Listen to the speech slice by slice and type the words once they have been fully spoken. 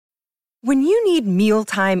When you need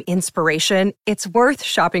mealtime inspiration, it's worth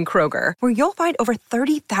shopping Kroger, where you'll find over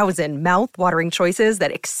 30,000 mouth-watering choices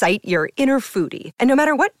that excite your inner foodie. And no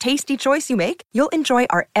matter what tasty choice you make, you'll enjoy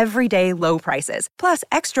our everyday low prices, plus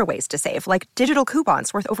extra ways to save, like digital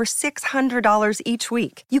coupons worth over $600 each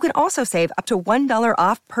week. You can also save up to $1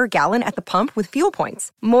 off per gallon at the pump with fuel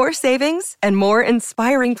points. More savings and more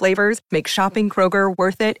inspiring flavors make shopping Kroger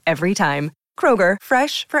worth it every time. Kroger,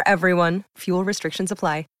 fresh for everyone. Fuel restrictions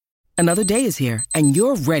apply. Another day is here, and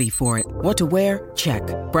you're ready for it. What to wear? Check.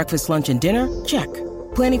 Breakfast, lunch, and dinner? Check.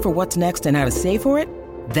 Planning for what's next and how to save for it?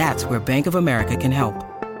 That's where Bank of America can help.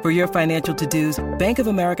 For your financial to-dos, Bank of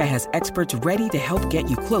America has experts ready to help get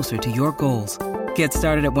you closer to your goals. Get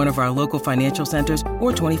started at one of our local financial centers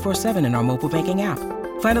or 24/7 in our mobile banking app.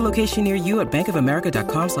 Find a location near you at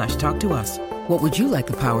bankofamerica.com/talktous. What would you like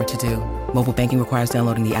the power to do? Mobile banking requires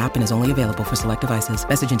downloading the app and is only available for select devices.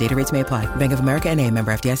 Message and data rates may apply. Bank of America N.A.,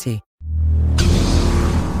 member FDIC.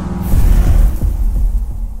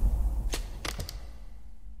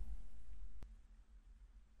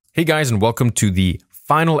 Hey guys, and welcome to the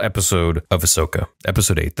final episode of Ahsoka,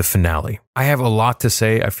 episode 8, the finale. I have a lot to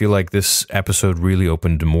say. I feel like this episode really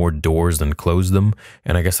opened more doors than closed them,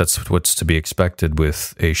 and I guess that's what's to be expected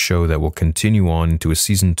with a show that will continue on to a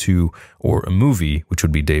season 2 or a movie, which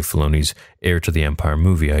would be Dave Filoni's Heir to the Empire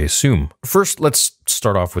movie, I assume. First, let's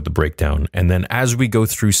start off with the breakdown, and then as we go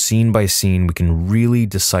through scene by scene, we can really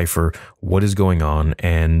decipher what is going on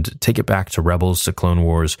and take it back to Rebels, to Clone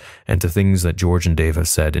Wars, and to things that George and Dave have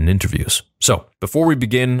said in interviews. So, before we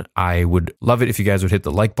begin, I would love it if you guys would hit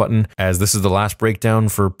the like button, as this is the last breakdown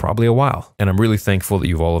for probably a while, and I'm really thankful that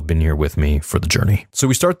you've all have been here with me for the journey. So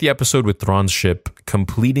we start the episode with Thrawn's ship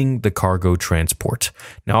completing the cargo transport.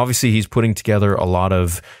 Now, obviously, he's putting together a lot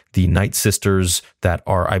of the Night Sisters that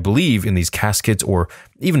are, I believe, in these caskets or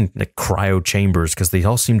even like cryo chambers, because they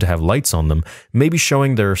all seem to have lights on them, maybe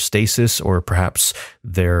showing their stasis or perhaps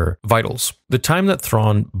their vitals. The time that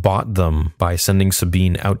Thrawn bought them by sending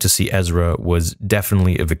Sabine out to see Ezra was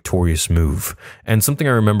definitely a victorious move. And something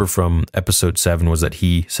I remember from episode 7 was that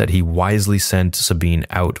he said he wisely sent Sabine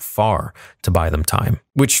out far to buy them time,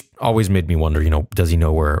 which always made me wonder, does he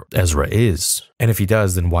know where Ezra is? And if he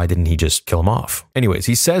does, then why didn't he just kill him off? Anyways,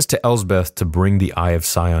 he says to Elsbeth to bring the Eye of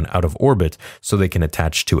Sion out of orbit so they can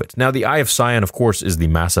attach to it. Now, the Eye of Sion, of course, is the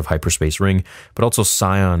massive hyperspace ring, but also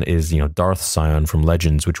Sion is, Darth Sion from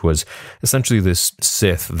Legends, which was essentially this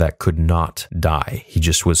Sith that could not die. He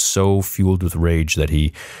just was so fueled with rage that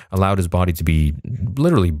he allowed his body to be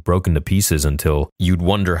literally broken to pieces until you'd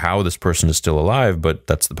wonder how this person is still alive, but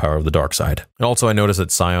that's the power of the dark side. And also, I noticed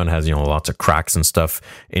that Sion has, lots of cracks and stuff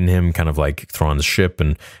in him, kind of like Thrawn's ship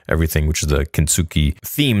and everything, which is the Kintsugi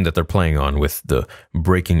theme that they're playing on with the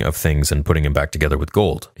breaking of things and putting him back together with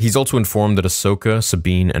gold. He's also informed that Ahsoka,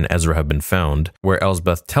 Sabine, and Ezra have been found, where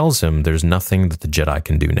Elsbeth tells him there's nothing that the Jedi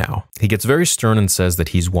can do now. He gets very stern and says that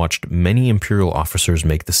he's watched many Imperial officers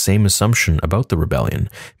make the same assumption about the rebellion,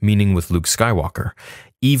 meaning with Luke Skywalker.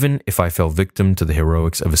 Even if I fell victim to the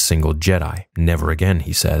heroics of a single Jedi. Never again,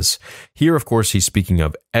 he says. Here, of course, he's speaking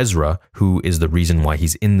of Ezra, who is the reason why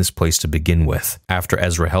he's in this place to begin with. After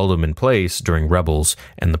Ezra held him in place during Rebels,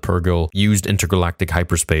 and the Purrgil used intergalactic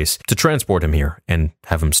hyperspace to transport him here and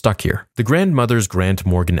have him stuck here. The Grandmothers grant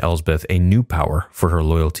Morgan Elsbeth a new power for her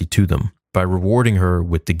loyalty to them, by rewarding her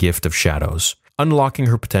with the gift of shadows, unlocking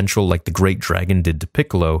her potential like the great dragon did to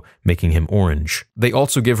Piccolo, making him orange. They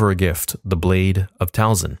also give her a gift, the Blade of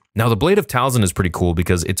Talzin. Now, the Blade of Talzin is pretty cool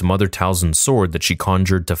because it's Mother Talzin's sword that she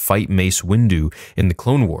conjured to fight Mace Windu in the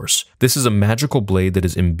Clone Wars. This is a magical blade that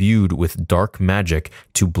is imbued with dark magic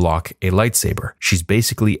to block a lightsaber. She's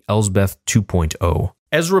basically Elsbeth 2.0.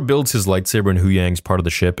 Ezra builds his lightsaber in Huyang's part of the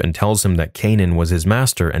ship and tells him that Kanan was his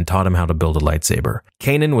master and taught him how to build a lightsaber.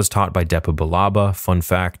 Kanan was taught by Depa Billaba, fun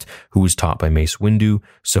fact, who was taught by Mace Windu,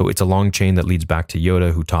 so it's a long chain that leads back to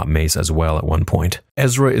Yoda, who taught Mace as well at one point.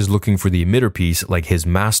 Ezra is looking for the emitter piece like his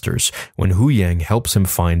masters, when Huyang helps him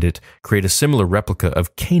find it, create a similar replica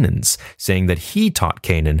of Kanan's, saying that he taught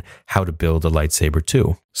Kanan how to build a lightsaber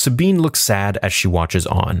too. Sabine looks sad as she watches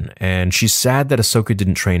on, and she's sad that Ahsoka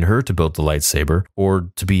didn't train her to build the lightsaber, or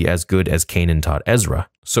to be as good as Kanan taught Ezra.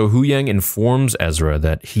 So Huyang informs Ezra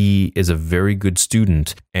that he is a very good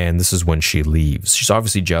student, and this is when she leaves. She's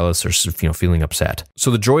obviously jealous or feeling upset.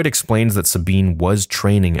 So the droid explains that Sabine was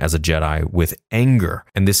training as a Jedi with anger,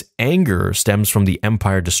 and this anger stems from the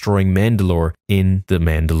Empire destroying Mandalore in the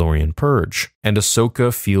Mandalorian Purge. And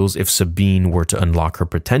Ahsoka feels if Sabine were to unlock her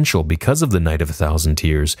potential because of the Night of a Thousand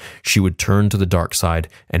Tears, she would turn to the dark side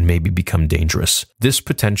and maybe become dangerous. This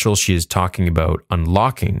potential she is talking about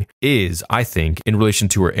unlocking is, I think, in relation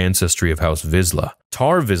to her ancestry of House Vizsla.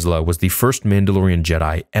 Tar Vizsla was the first Mandalorian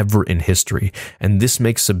Jedi ever in history, and this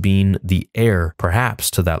makes Sabine the heir, perhaps,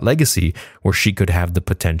 to that legacy where she could have the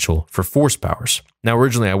potential for Force powers. Now,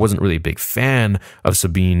 originally, I wasn't really a big fan of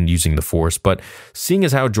Sabine using the Force, but seeing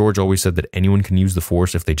as how George always said that anyone can use the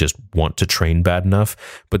Force if they just want to train bad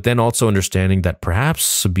enough, but then also understanding that perhaps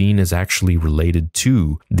Sabine is actually related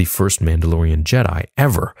to the first Mandalorian Jedi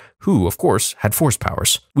ever, who, of course, had Force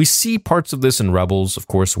powers. We see parts of this in Rebels, of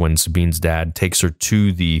course, when Sabine's dad takes her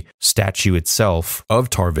to the statue itself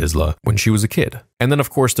of Tar Vizsla when she was a kid. And then,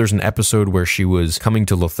 of course, there's an episode where she was coming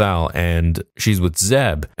to Lothal and she's with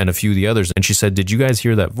Zeb and a few of the others. And she said, "Did you guys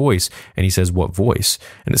hear that voice?" And he says, "What voice?"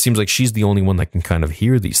 And it seems like she's the only one that can kind of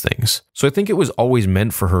hear these things. So I think it was always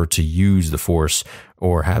meant for her to use the Force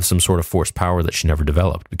or have some sort of Force power that she never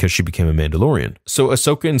developed because she became a Mandalorian. So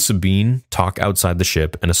Ahsoka and Sabine talk outside the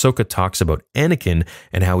ship, and Ahsoka talks about Anakin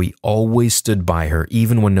and how he always stood by her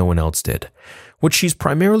even when no one else did. What she's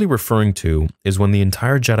primarily referring to is when the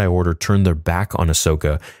entire Jedi Order turned their back on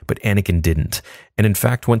Ahsoka, but Anakin didn't, and in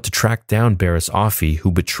fact went to track down Barriss Offee, who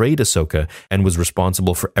betrayed Ahsoka and was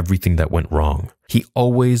responsible for everything that went wrong. He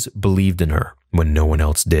always believed in her when no one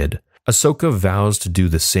else did. Ahsoka vows to do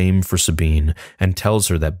the same for Sabine and tells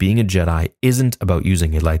her that being a Jedi isn't about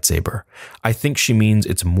using a lightsaber. I think she means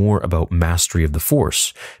it's more about mastery of the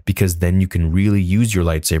Force, because then you can really use your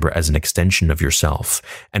lightsaber as an extension of yourself,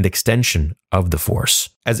 and extension of the Force.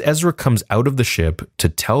 As Ezra comes out of the ship to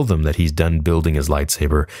tell them that he's done building his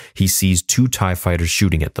lightsaber, he sees 2 TIE fighters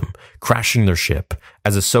shooting at them, crashing their ship,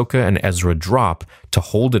 as Ahsoka and Ezra drop to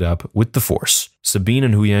hold it up with the Force. Sabine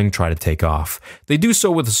and Huyang try to take off. They do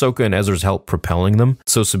so with Ahsoka and Ezra's help propelling them,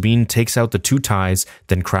 so Sabine takes out the 2 TIEs,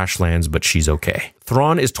 then crash lands, but she's okay.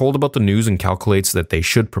 Thrawn is told about the news and calculates that they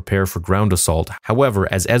should prepare for ground assault. However,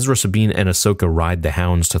 as Ezra, Sabine, and Ahsoka ride the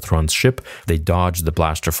Hounds to Thrawn's ship, they dodge the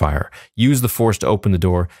blaster fire, use the Force to open the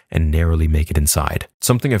door, and narrowly make it inside.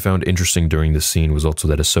 Something I found interesting during this scene was also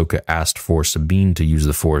that Ahsoka asked for Sabine to use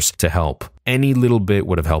the Force to help. Any little bit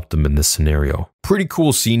would have helped them in this scenario. Pretty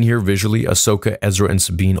cool scene here visually. Ahsoka, Ezra, and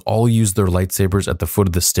Sabine all use their lightsabers at the foot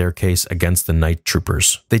of the staircase against the night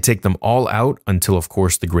troopers. They take them all out until, of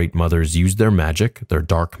course, the Great Mothers use their magic, their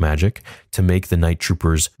dark magic, to make the night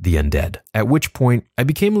troopers the undead. At which point, I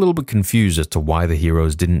became a little bit confused as to why the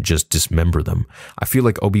heroes didn't just dismember them. I feel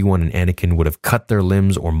like Obi-Wan and Anakin would have cut their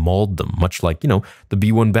limbs or mauled them, much like, the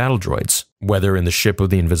B-1 battle droids. Whether in the ship of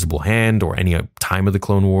the Invisible Hand or any time of the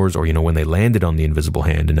Clone Wars or, when they landed on the Invisible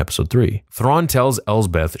Hand in Episode 3. Thrawn tells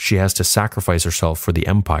Elsbeth she has to sacrifice herself for the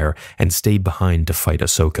Empire and stay behind to fight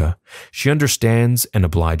Ahsoka. She understands and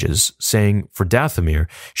obliges, saying for Dathomir,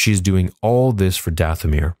 she is doing all this for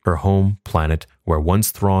Dathomir, her home planet, where once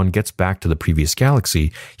Thrawn gets back to the previous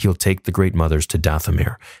galaxy, he'll take the Great Mothers to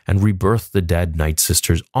Dathomir and rebirth the dead Night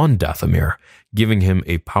Sisters on Dathomir, giving him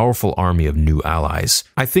a powerful army of new allies.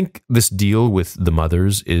 I think this deal with the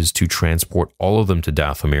Mothers is to transport all of them to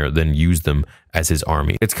Dathomir, then use them as his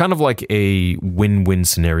army. It's kind of like a win-win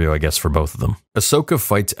scenario, I guess, for both of them. Ahsoka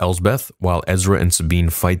fights Elsbeth, while Ezra and Sabine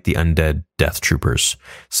fight the undead Death Troopers.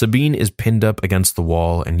 Sabine is pinned up against the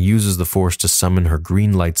wall and uses the Force to summon her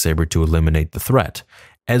green lightsaber to eliminate the threat.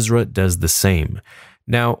 Ezra does the same.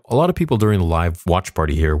 Now, a lot of people during the live watch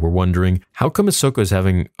party here were wondering, how come Ahsoka is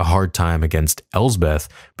having a hard time against Elsbeth,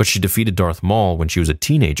 but she defeated Darth Maul when she was a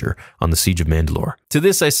teenager on the Siege of Mandalore? To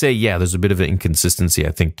this I say, yeah, there's a bit of an inconsistency.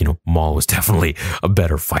 I think, Maul was definitely a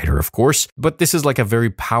better fighter, of course, but this is like a very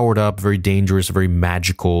powered up, very dangerous, very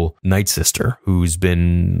magical Night Sister who's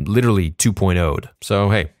been literally 2.0'd. So,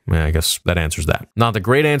 hey, I guess that answers that. Not the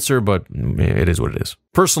great answer, but it is what it is.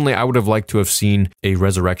 Personally, I would have liked to have seen a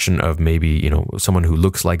resurrection of maybe, someone who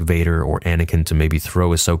looks like Vader or Anakin to maybe throw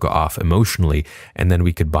Ahsoka off emotionally, and then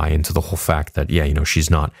we could buy into the whole fact that, she's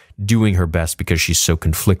not doing her best because she's so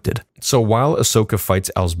conflicted. So while Ahsoka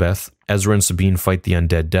fights Elsbeth, Ezra and Sabine fight the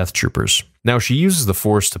undead Death Troopers. Now, she uses the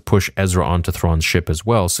Force to push Ezra onto Thrawn's ship as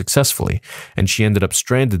well, successfully, and she ended up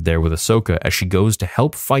stranded there with Ahsoka as she goes to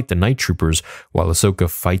help fight the Night Troopers while Ahsoka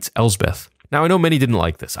fights Elsbeth. Now, I know many didn't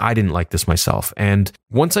like this. I didn't like this myself. And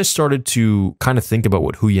once I started to kind of think about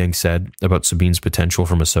what Huyang said about Sabine's potential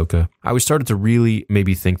from Ahsoka, I started to really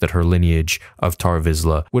maybe think that her lineage of Tar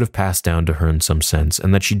Vizsla would have passed down to her in some sense,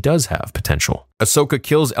 and that she does have potential. Ahsoka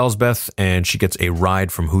kills Elsbeth, and she gets a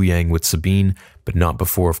ride from Huyang with Sabine, but not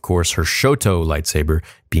before, of course, her Shoto lightsaber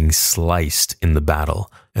being sliced in the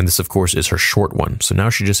battle. And this, of course, is her short one. So now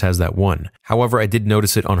she just has that one. However, I did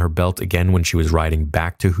notice it on her belt again when she was riding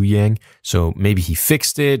back to Huyang. So maybe he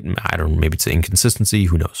fixed it. I don't know. Maybe it's an inconsistency.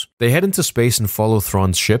 Who knows? They head into space and follow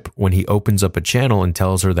Thrawn's ship when he opens up a channel and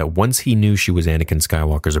tells her that once he knew she was Anakin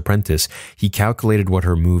Skywalker's apprentice, he calculated what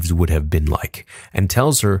her moves would have been like and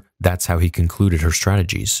tells her that's how he concluded her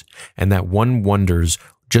strategies. And that one wonders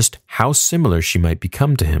just how similar she might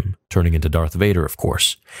become to him, turning into Darth Vader, of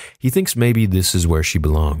course. He thinks maybe this is where she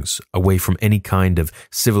belongs, away from any kind of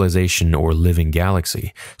civilization or living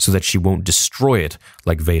galaxy, so that she won't destroy it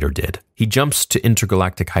like Vader did. He jumps to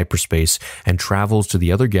intergalactic hyperspace and travels to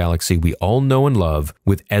the other galaxy we all know and love,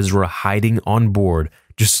 with Ezra hiding on board,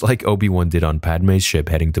 just like Obi-Wan did on Padme's ship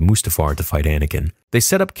heading to Mustafar to fight Anakin. They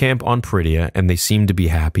set up camp on Peridea and they seem to be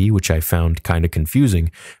happy, which I found kind of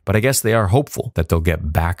confusing, but I guess they are hopeful that they'll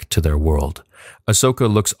get back to their world.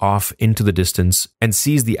 Ahsoka looks off into the distance and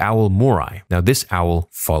sees the owl Morai. Now, this owl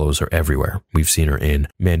follows her everywhere. We've seen her in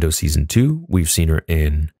Mando Season 2. We've seen her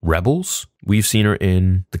in Rebels. We've seen her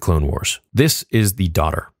in the Clone Wars. This is the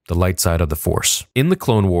daughter, the light side of the Force. In the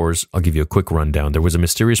Clone Wars, I'll give you a quick rundown. There was a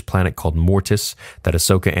mysterious planet called Mortis that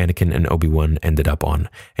Ahsoka, Anakin, and Obi-Wan ended up on,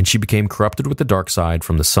 and she became corrupted with the dark side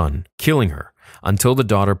from the sun, killing her, until the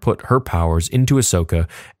daughter put her powers into Ahsoka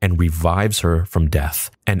and revives her from death.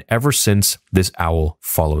 And ever since, this owl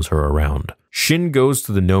follows her around. Shin goes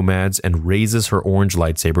to the Nomads and raises her orange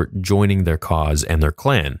lightsaber, joining their cause and their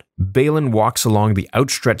clan. Baylan walks along the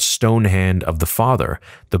outstretched stone hand of the Father,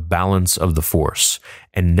 the balance of the Force.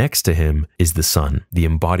 And next to him is the Son, the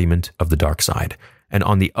embodiment of the dark side. And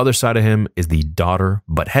on the other side of him is the daughter,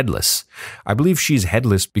 but headless. I believe she's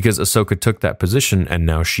headless because Ahsoka took that position and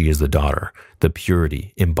now she is the daughter, the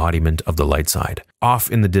purity, embodiment of the light side. Off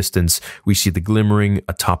in the distance, we see the glimmering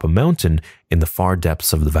atop a mountain in the far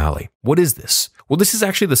depths of the valley. What is this? Well, this is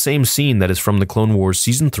actually the same scene that is from the Clone Wars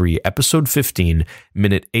Season 3, Episode 15,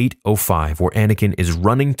 minute 8:05, where Anakin is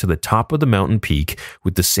running to the top of the mountain peak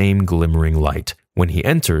with the same glimmering light. When he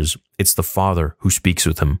enters, it's the Father who speaks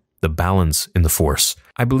with him, the balance in the Force.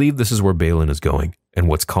 I believe this is where Baylan is going and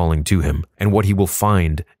what's calling to him and what he will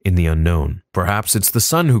find in the unknown. Perhaps it's the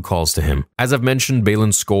Son who calls to him. As I've mentioned,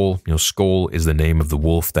 Baylan's Skoll, Skoll is the name of the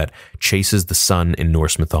wolf that chases the sun in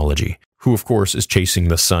Norse mythology, who of course is chasing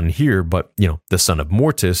the sun here, but the son of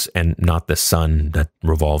Mortis and not the sun that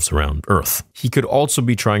revolves around Earth. He could also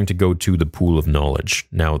be trying to go to the pool of knowledge.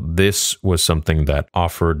 Now, this was something that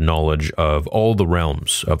offered knowledge of all the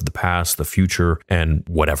realms of the past, the future, and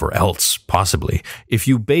whatever else, possibly, if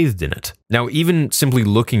you bathed in it. Now, even simply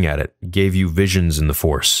looking at it gave you visions in the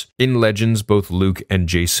Force. In Legends, both Luke and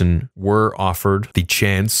Jason were offered the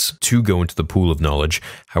chance to go into the pool of knowledge.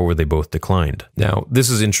 However, they both declined. Now, this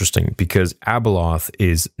is interesting because Abeloth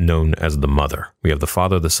is known as the mother. We have the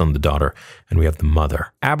father, the son, the daughter, and we have the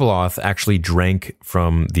mother. Abeloth actually drank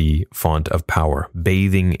from the font of power,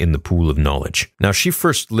 bathing in the pool of knowledge. Now, she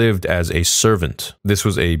first lived as a servant. This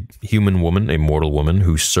was a human woman, a mortal woman,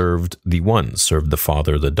 who served the ones, served the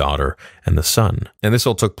father, the daughter, and the son. And this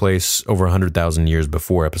all took place over 100,000 years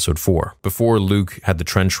before Episode 4, before Luke had the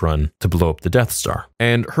trench run to blow up the Death Star.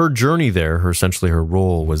 And her journey there, essentially her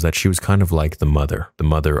role, was that she was kind of like the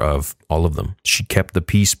mother of all of them. She kept the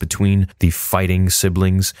peace between the fighting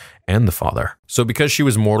siblings and the father. So because she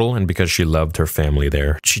was mortal and because she loved her family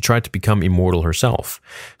there, she tried to become immortal herself.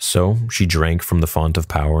 So she drank from the font of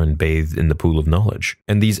power and bathed in the pool of knowledge.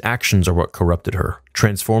 And these actions are what corrupted her,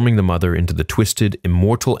 transforming the mother into the twisted,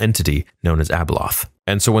 immortal entity known as Abeloth.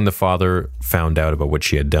 And so when the father found out about what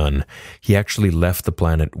she had done, he actually left the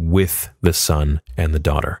planet with the son and the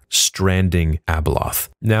daughter, stranding Abeloth.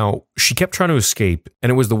 Now, she kept trying to escape,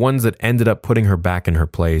 and it was the ones that ended up putting her back in her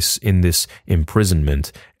place in this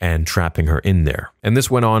imprisonment and trapping her in there. And this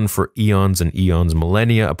went on for eons and eons,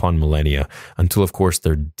 millennia upon millennia, until, of course,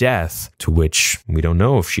 their death, to which we don't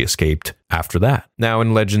know if she escaped after that. Now,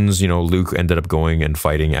 in Legends, Luke ended up going and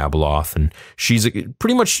fighting Abeloth, and she's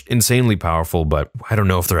pretty much insanely powerful, but I don't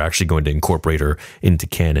know if they're actually going to incorporate her into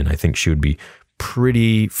canon. I think she would be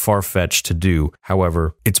pretty far-fetched to do.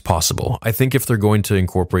 However, it's possible. I think if they're going to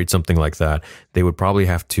incorporate something like that, they would probably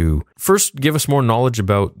have to first give us more knowledge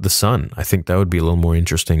about the son. I think that would be a little more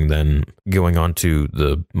interesting than going on to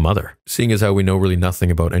the mother, seeing as how we know really nothing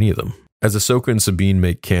about any of them. As Ahsoka and Sabine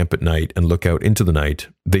make camp at night and look out into the night,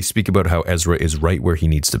 they speak about how Ezra is right where he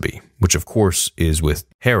needs to be, which of course is with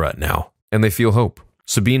Hera now, and they feel hope.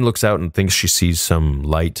 Sabine looks out and thinks she sees some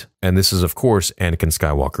light, and this is of course Anakin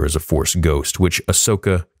Skywalker as a Force ghost, which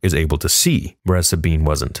Ahsoka is able to see, whereas Sabine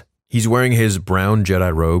wasn't. He's wearing his brown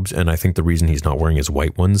Jedi robes, and I think the reason he's not wearing his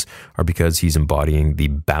white ones are because he's embodying the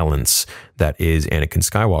balance that is Anakin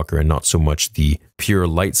Skywalker and not so much the pure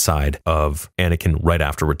light side of Anakin right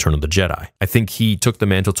after Return of the Jedi. I think he took the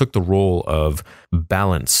mantle, took the role of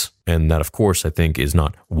balance, and that, of course, I think is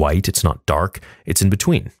not white, it's not dark, it's in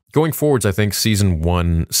between. Going forwards, I think Season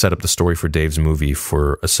 1 set up the story for Dave's movie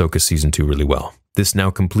for Ahsoka Season 2 really well. This now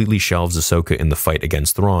completely shelves Ahsoka in the fight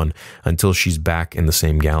against Thrawn until she's back in the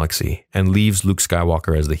same galaxy, and leaves Luke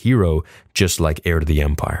Skywalker as the hero, just like heir to the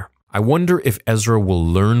Empire. I wonder if Ezra will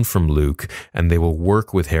learn from Luke and they will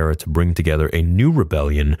work with Hera to bring together a new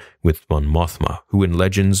rebellion with Mon Mothma, who in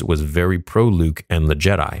Legends was very pro-Luke and the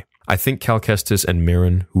Jedi. I think Cal Kestis and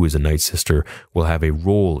Mirren, who is a Night Sister, will have a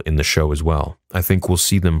role in the show as well. I think we'll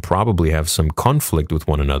see them probably have some conflict with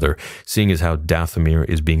one another, seeing as how Dathomir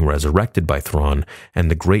is being resurrected by Thrawn and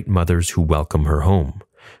the Great Mothers who welcome her home.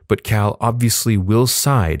 But Cal obviously will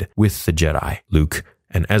side with the Jedi, Luke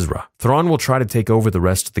and Ezra. Thrawn will try to take over the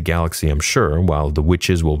rest of the galaxy, I'm sure, while the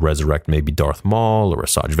witches will resurrect maybe Darth Maul or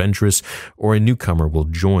Asajj Ventress, or a newcomer will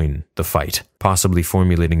join the fight, possibly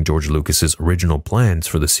formulating George Lucas's original plans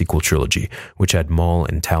for the sequel trilogy, which had Maul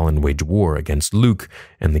and Talon wage war against Luke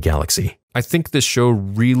and the galaxy. I think this show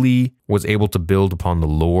really was able to build upon the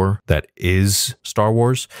lore that is Star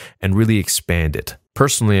Wars and really expand it.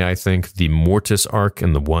 Personally, I think the Mortis arc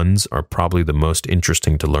and the Ones are probably the most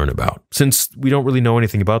interesting to learn about, since we don't really know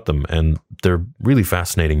anything about them, and they're really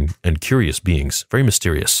fascinating and curious beings, very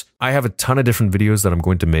mysterious. I have a ton of different videos that I'm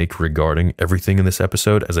going to make regarding everything in this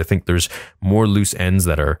episode, as I think there's more loose ends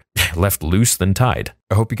that are left loose than tied.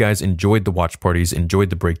 I hope you guys enjoyed the watch parties, enjoyed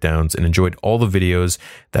the breakdowns, and enjoyed all the videos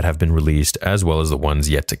that have been released, as well as the ones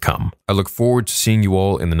yet to come. I look forward to seeing you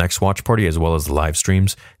all in the next watch party, as well as the live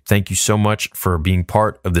streams. Thank you so much for being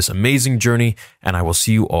part of this amazing journey, and I will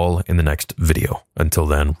see you all in the next video. Until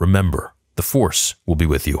then, remember, the Force will be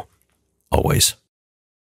with you always.